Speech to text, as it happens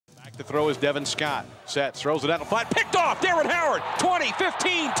to throw is Devin Scott. Sets, throws it out the flat, picked off. Darren Howard, 20,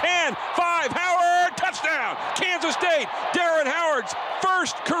 15, 10, 5. Howard, touchdown. Kansas State. Darren Howard's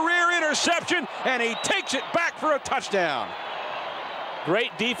first career interception, and he takes it back for a touchdown.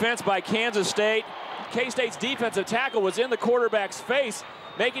 Great defense by Kansas State. K-State's defensive tackle was in the quarterback's face,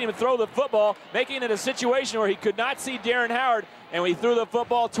 making him throw the football, making it a situation where he could not see Darren Howard. And when he threw the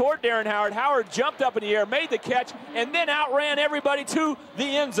football toward Darren Howard, Howard jumped up in the air, made the catch, and then outran everybody to the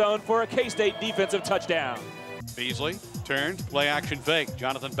end zone for a K-State defensive touchdown. Beasley turns, play action fake.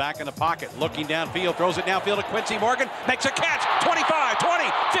 Jonathan back in the pocket, looking downfield, throws it downfield to Quincy Morgan, makes a catch. 25, 20,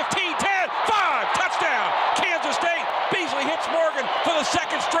 15, 10, 5, touchdown. Kansas State. Beasley hits Morgan for the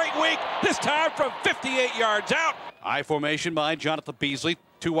second straight week, this time from 58 yards out. I formation behind Jonathan Beasley.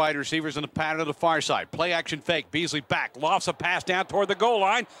 Two wide receivers in the pattern to the far side. Play action fake. Beasley back. Lofts a pass down toward the goal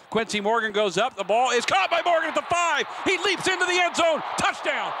line. Quincy Morgan goes up. The ball is caught by Morgan at the 5. He leaps into the end zone.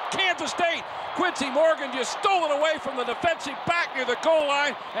 Touchdown, Kansas State. Quincy Morgan just stole it away from the defensive back near the goal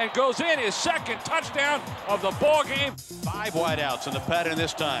line and goes in his second touchdown of the ball game. 5 wideouts in the pattern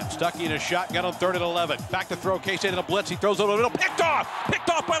this time. Stuckey in a shotgun on 3rd and 11. Back to throw. K-State in a blitz. He throws it over the middle. Picked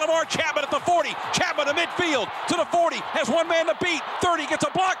off by Lamar Chapman at the 40. Chapman to midfield to the 40. Has one man to beat. 30 gets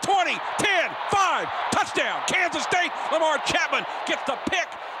a block. 20, 10, 5. Touchdown, Kansas State. Lamar Chapman gets the pick.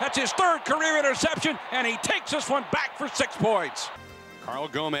 That's his 3rd career interception, and he takes this one back for 6 points. Carl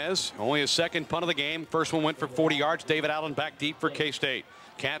Gomez, only his 2nd punt of the game. First one went for 40 yards. David Allen back deep for K-State.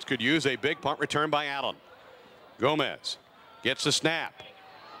 Cats could use a big punt return by Allen. Gomez gets the snap.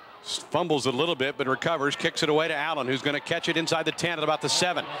 Fumbles a little bit, but recovers, kicks it away to Allen, who's going to catch it inside the 10 at about the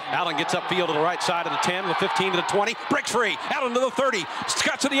 7. Allen gets upfield to the right side of the 10, the 15 to the 20, breaks free. Allen to the 30,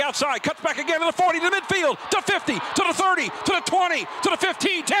 cuts to the outside, cuts back again to the 40, to the midfield, to 50, to the 30, to the 20, to the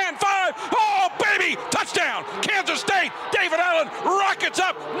 15, 10, 5. Oh, baby, touchdown, Kansas State. David Allen rockets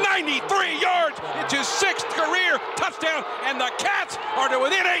up 93 yards. It's his 6th career touchdown, and the Cats are to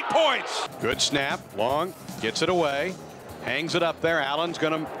within 8 points. Good snap, long, gets it away. Hangs it up there. Allen's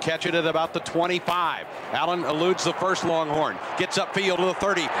going to catch it at about the 25. Allen eludes the first Longhorn. Gets upfield to the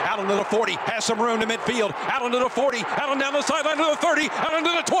 30. Allen to the 40. Has some room to midfield. Allen to the 40. Allen down the sideline to the 30. Allen to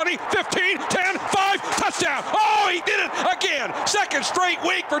the 20. 15, 10, 5. Touchdown. Oh, he did it again. 2nd straight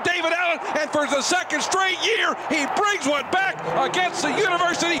week for David Allen. And for the 2nd straight year, he brings one back against the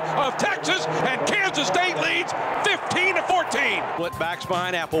University of Texas. And Kansas State leads 15-14. Split backs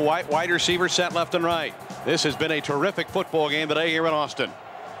behind Applewhite. Wide receiver set left and right. This has been a terrific football game today here in Austin.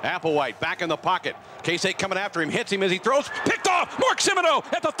 Applewhite back in the pocket. K-State coming after him, hits him as he throws. Picked off. Mark Semino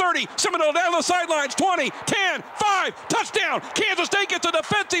at the 30. Semino down the sidelines. 20, 10, 5. Touchdown. Kansas State gets a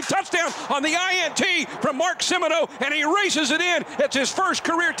defensive touchdown on the INT from Mark Semino, and he races it in. It's his 1st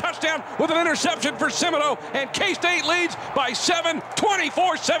career touchdown with an interception for Semino, and K-State leads by 7,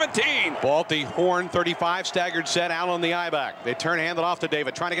 24-17. Ball at the horn, 35, staggered set. Allen on the I-back. They turn, hand it off to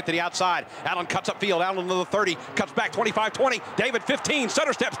David, trying to get to the outside. Allen cuts up field. Allen to the 30, cuts back 25, 20. David 15,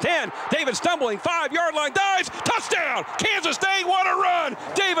 center steps 10. David stumbling, 5-yard line, dives, touchdown. Kansas State, what a run.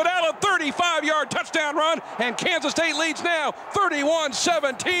 David Allen, 35-yard touchdown run, and Kansas State leads now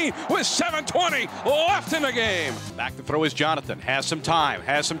 31-17 with 7:20 left in the game. Back to throw is Jonathan. Has some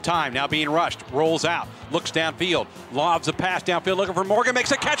time. Now being rushed. Rolls out. Looks downfield. Lobs a pass downfield looking for Morgan.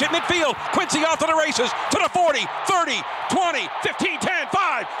 Makes a catch at midfield. Quincy off to the races. To the 40, 30, 20, 15, 10,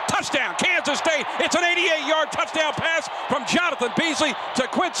 5. Touchdown, Kansas State. It's an 88-yard touchdown pass from Jonathan Beasley to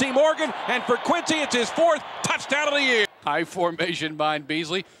Quincy Morgan. And for Quincy, it's his 4th touchdown of the year. High formation behind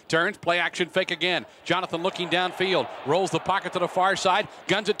Beasley. Turns, play action fake again. Jonathan looking downfield. Rolls the pocket to the far side.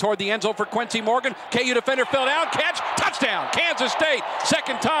 Guns it toward the end zone for Quincy Morgan. KU defender fell down. Catch. Touchdown. Kansas State.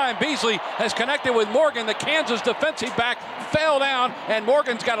 2nd time Beasley has connected with Morgan. The Kansas defensive back fell down, and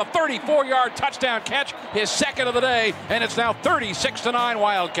Morgan's got a 34-yard touchdown catch. His 2nd of the day, and it's now 36-9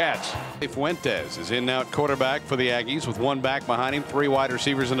 Wildcats. Fuentes is in now at quarterback for the Aggies with 1 back behind him. 3 wide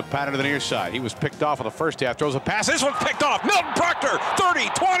receivers in the pattern to the near side. He was picked off in the first half. Throws a pass. This one's picked off. Milton Proctor. 30,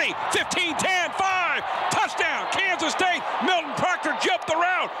 20, 15, 10, 5. Touchdown, Kansas State. Milton Proctor jumped the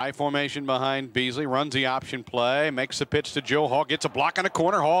route. High formation behind Beasley. Runs the option play. Makes the pitch to Joe Hall. Gets a block in the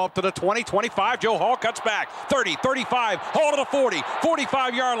corner. Hall up to the 20, 25. Joe Hall cuts back. 30, 35. Hall to the 40,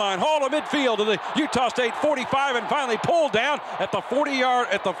 45-yard line. Hall to midfield to the Utah State 45, and finally pulled down at the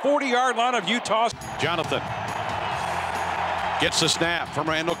 40-yard line of Utah. Jonathan gets the snap from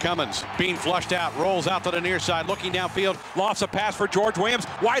Randall Cummins. Being flushed out, rolls out to the near side, looking downfield, lofts a pass for George Williams,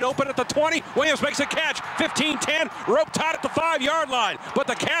 wide open at the 20. Williams makes a catch, 15-10, rope tied at the 5-yard line. But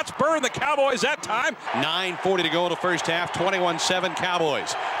the Cats burn the Cowboys that time. 9:40 to go in the first half, 21-7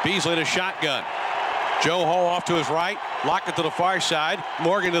 Cowboys. Beasley to shotgun. Joe Hall off to his right. Lockett to the far side.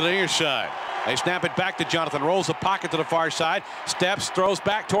 Morgan to the near side. They snap it back to Jonathan. Rolls the pocket to the far side. Steps, throws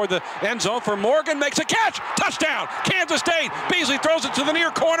back toward the end zone for Morgan. Makes a catch. Touchdown, Kansas State. Beasley throws it to the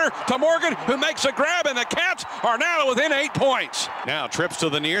near corner to Morgan, who makes a grab, and the Cats are now within 8 points. Now trips to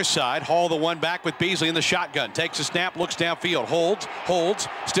the near side. Hall the one back with Beasley in the shotgun. Takes a snap, looks downfield. Holds,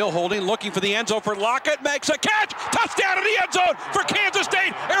 still holding, looking for the end zone for Lockett. Makes a catch. Touchdown in the end zone for Kansas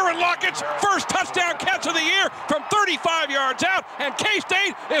State. Aaron Lockett's first touchdown catch of the year from 35 yards out, and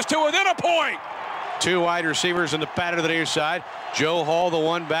K-State is to within a point. 2 wide receivers in the pattern to the near side. Joe Hall, the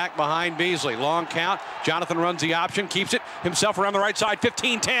one back behind Beasley. Long count. Jonathan runs the option, keeps it himself around the right side.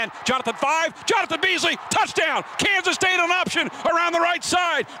 15-10. Jonathan 5. Jonathan Beasley. Touchdown. Kansas State on option around the right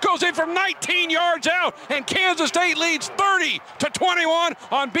side. Goes in from 19 yards out, and Kansas State leads 30-21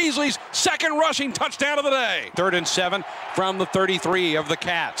 on Beasley's second rushing touchdown of the day. 3rd and 7 from the 33 of the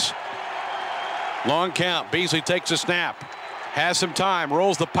Cats. Long count. Beasley takes a snap. Has some time,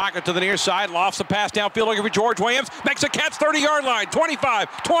 rolls the pocket to the near side, lofts the pass downfield looking for George Williams, makes a catch 30-yard line,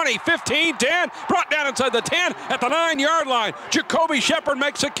 25, 20, 15, 10, brought down inside the 10 at the 9-yard line. Jacoby Shepard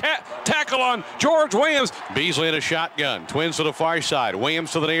makes a tackle on George Williams. Beasley in a shotgun, twins to the far side,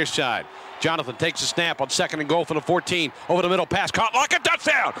 Williams to the near side. Jonathan takes a snap on 2nd and goal for the 14. Over the middle pass, caught Lockett,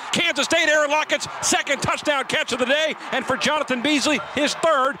 touchdown! Kansas State, Aaron Lockett's second touchdown catch of the day, and for Jonathan Beasley, his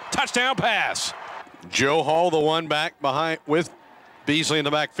 3rd touchdown pass. Joe Hall, the one back behind with Beasley in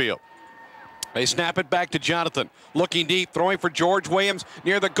the backfield. They snap it back to Jonathan. Looking deep, throwing for George Williams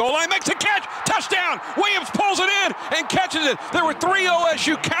near the goal line. Makes a catch. Touchdown. Williams pulls it in and catches it. There were 3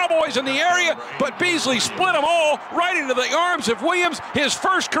 OSU Cowboys in the area, but Beasley split them all right into the arms of Williams. His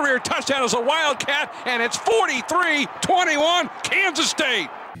first career touchdown as a Wildcat, and it's 43-21 Kansas State.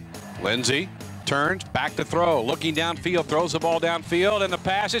 Lindsey turns, back to throw, looking downfield, throws the ball downfield, and the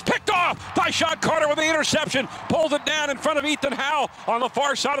pass is picked off by Sean Carter with the interception. Pulls it down in front of Ethan Howell on the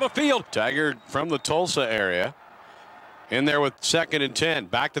far side of the field. Tiger from the Tulsa area. In there with 2nd and 10.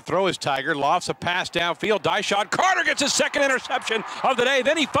 Back to throw is Tiger. Lofts a pass downfield. Dyshawn Carter gets his 2nd interception of the day.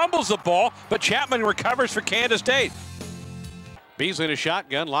 Then he fumbles the ball, but Chapman recovers for Kansas State. Beasley in a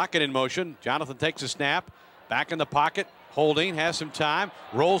shotgun. Lockett in motion. Jonathan takes a snap. Back in the pocket. Holding, has some time,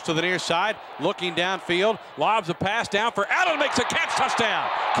 rolls to the near side, looking downfield, lobs a pass down for Allen, makes a catch, touchdown.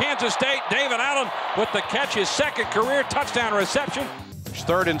 Kansas State, David Allen with the catch, his 2nd career touchdown reception.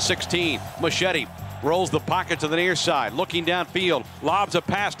 3rd and 16, Machete rolls the pocket to the near side, looking downfield, lobs a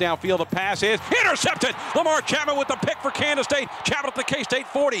pass downfield, the pass is intercepted. Lamar Chapman with the pick for Kansas State, Chapman at the K-State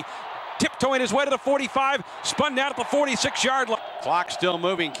 40. Tiptoeing his way to the 45, spun down at the 46-yard line. Clock still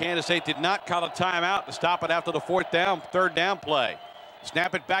moving. Kansas State did not call a timeout to stop it after the 3rd down play.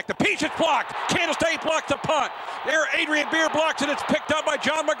 Snap it back to Peach. It's blocked. Kansas State blocks the punt. There, Adrian Beer blocks it. It's picked up by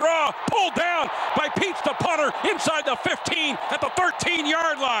John McGraw. Pulled down by Peach, the punter, inside the 15 at the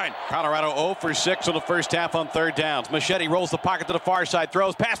 13-yard line. Colorado 0 for 6 on the first half on 3rd downs. Machete rolls the pocket to the far side,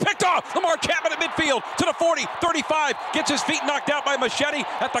 throws, pass, picked off. Lamar Chapman at midfield to the 40, 35, gets his feet knocked out by Machete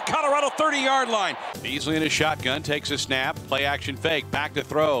at the Colorado 30-yard line. Beasley in his shotgun, takes a snap, play action fake, back to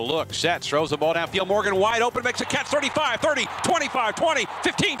throw, look, sets, throws the ball downfield. Morgan wide open, makes a catch, 35, 30, 25, 20,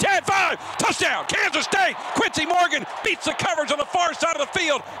 15, 10, 5, touchdown, Kansas State. Quincy Morgan beats the coverage on the far side of the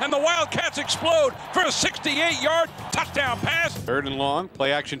field, and the Wildcats explode for a 68-yard touchdown pass. 3rd and long,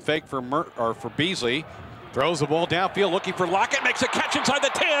 play action fake for Beasley. Throws the ball downfield, looking for Lockett, makes a catch inside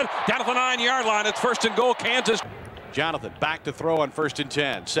the 10, down to the 9-yard line. It's 1st and goal, Kansas. Jonathan back to throw on 1st and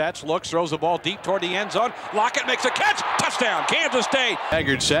 10. Sets, looks, throws the ball deep toward the end zone. Lockett makes a catch. Touchdown, Kansas State.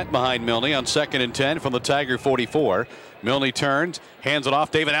 Taggart set behind Milne on 2nd and 10 from the Tiger 44. Milne turns, hands it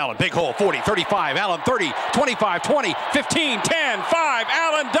off. David Allen, big hole, 40, 35. Allen 30, 25, 20, 15, 10, 5.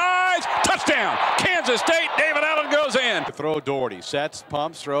 Allen dives. Touchdown, Kansas State. David Allen goes in. Throw Doherty. Sets,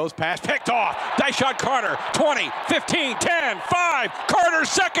 pumps, throws, pass, picked off. Dyshawn Carter, 20, 15, 10, 5. Carter's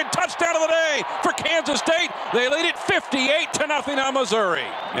 2nd touchdown of the day for Kansas State. They lead it 58-0 on Missouri.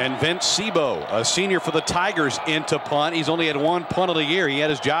 And Vince Sebo, a senior for the Tigers, into punt. He's only had 1 punt of the year. He had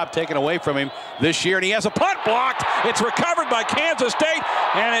his job taken away from him this year, and he has a punt blocked. It's recovered by Kansas State,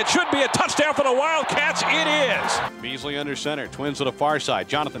 and it should be a touchdown for the Wildcats. It is. Beasley under center, twins to the far side.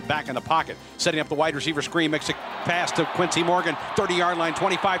 Jonathan back in the pocket, setting up the wide receiver screen, makes a pass to Quincy Morgan, 30-yard line,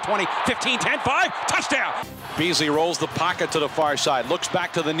 25, 20, 15, 10, 5, touchdown. Beasley rolls the pocket to the far side, looks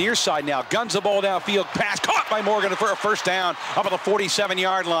back to the near side now, guns the ball downfield, pass caught by Morgan for a 1st down up at the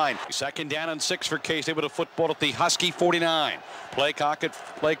 47-yard line. 2nd down and 6 for K-State with a football at the Husky 49. Play clock at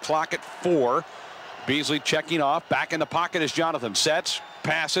 4. Beasley checking off. Back in the pocket is Jonathan. Sets,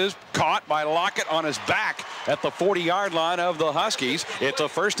 passes, caught by Lockett on his back at the 40-yard line of the Huskies. It's a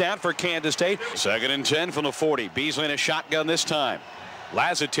first down for Kansas State. 2nd and 10 from the 40. Beasley in a shotgun this time.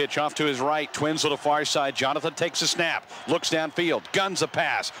 Lazetich off to his right, twins to the far side. Jonathan takes a snap, looks downfield, guns a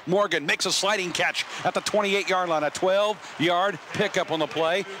pass. Morgan makes a sliding catch at the 28-yard line, a 12-yard pickup on the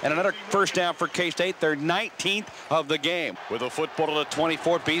play, and another first down for K-State, their 19th of the game. With a football to the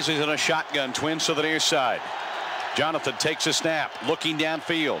 24, Beasley's in a shotgun, twins to the near side. Jonathan takes a snap, looking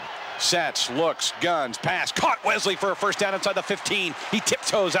downfield. Sets, looks, guns, pass, caught Wesley for a first down inside the 15. He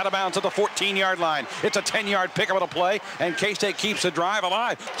tiptoes out of bounds at the 14-yard line. It's a 10-yard pickup of the play, and K-State keeps the drive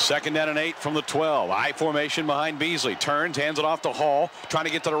alive. 2nd down and 8 from the 12. I formation behind Beasley. Turns, hands it off to Hall, trying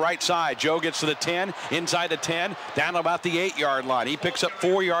to get to the right side. Joe gets to the 10, inside the 10, down about the 8-yard line. He picks up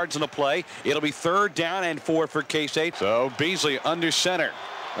 4 yards in the play. It'll be 3rd down and 4 for K-State. So Beasley under center.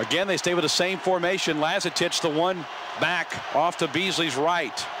 Again, they stay with the same formation. Lazetich, the one back off to Beasley's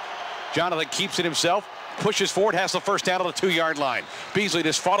right. Jonathan keeps it himself, pushes forward, has the first down on the 2-yard line. Beasley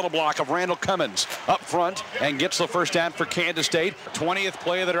just fought the block of Randall Cummins up front and gets the first down for Kansas State. 20th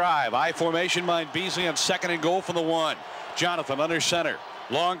play of the drive. I formation behind Beasley on 2nd and goal from the 1. Jonathan under center.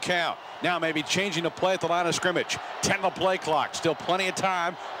 Long count. Now maybe changing the play at the line of scrimmage. 10 on the play clock. Still plenty of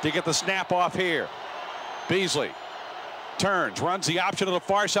time to get the snap off here. Beasley turns, runs the option to the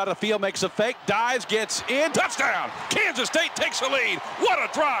far side of the field, makes a fake, dives, gets in, touchdown! Kansas State takes the lead. What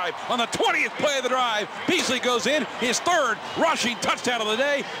a drive on the 20th play of the drive. Beasley goes in, his 3rd rushing touchdown of the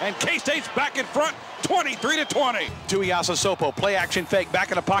day, and K-State's back in front, 23-20. Tuiasosopo, play action fake,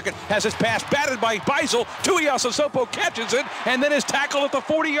 back in the pocket, has his pass batted by Beisel. Tuiasosopo catches it, and then is tackled at the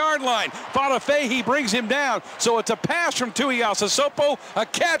 40-yard line. Fadafehi brings him down, so it's a pass from Tuiasosopo, a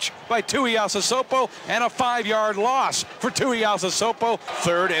catch by Tuiasosopo, and a 5-yard loss for Tuiasosopo.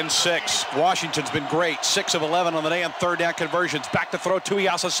 3rd and 6. Washington's been great, 6 of 11 on the day on 3rd down conversions. Back to throw,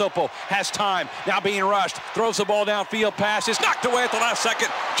 Tuiasosopo has time, now being rushed, throws the ball downfield, pass is knocked away at the last second.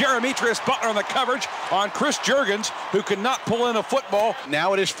 Jeremetrius Butler on the coverage on Chris Jurgens, who could not pull in a football.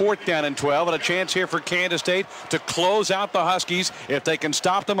 Now it is 4th down and 12, and a chance here for Kansas State to close out the Huskies if they can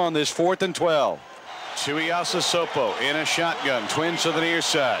stop them on this 4th and 12. Tuiasosopo in a shotgun, twins to the near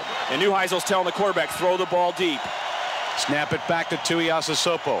side. And Neuheisel's telling the quarterback, throw the ball deep. Snap it back to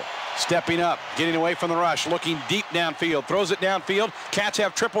Tuiasosopo. Stepping up, getting away from the rush, looking deep downfield, throws it downfield. Cats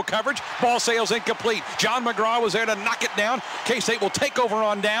have triple coverage. Ball sails incomplete. John McGraw was there to knock it down. K-State will take over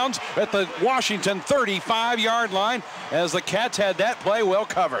on downs at the Washington 35-yard line as the Cats had that play well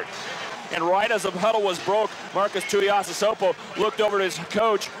covered. And right as the huddle was broke, Marcus Tuiasosopo looked over to his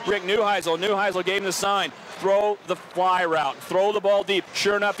coach, Rick Neuheisel. Neuheisel gave him the sign, throw the fly route, throw the ball deep.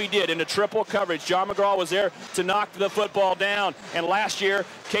 Sure enough, he did, into triple coverage. John McGraw was there to knock the football down. And last year,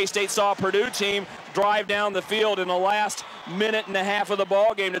 K-State saw a Purdue team drive down the field in the last minute and a half of the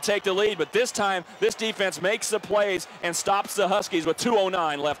ball game to take the lead. But this time, this defense makes the plays and stops the Huskies with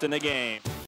 2:09 left in the game.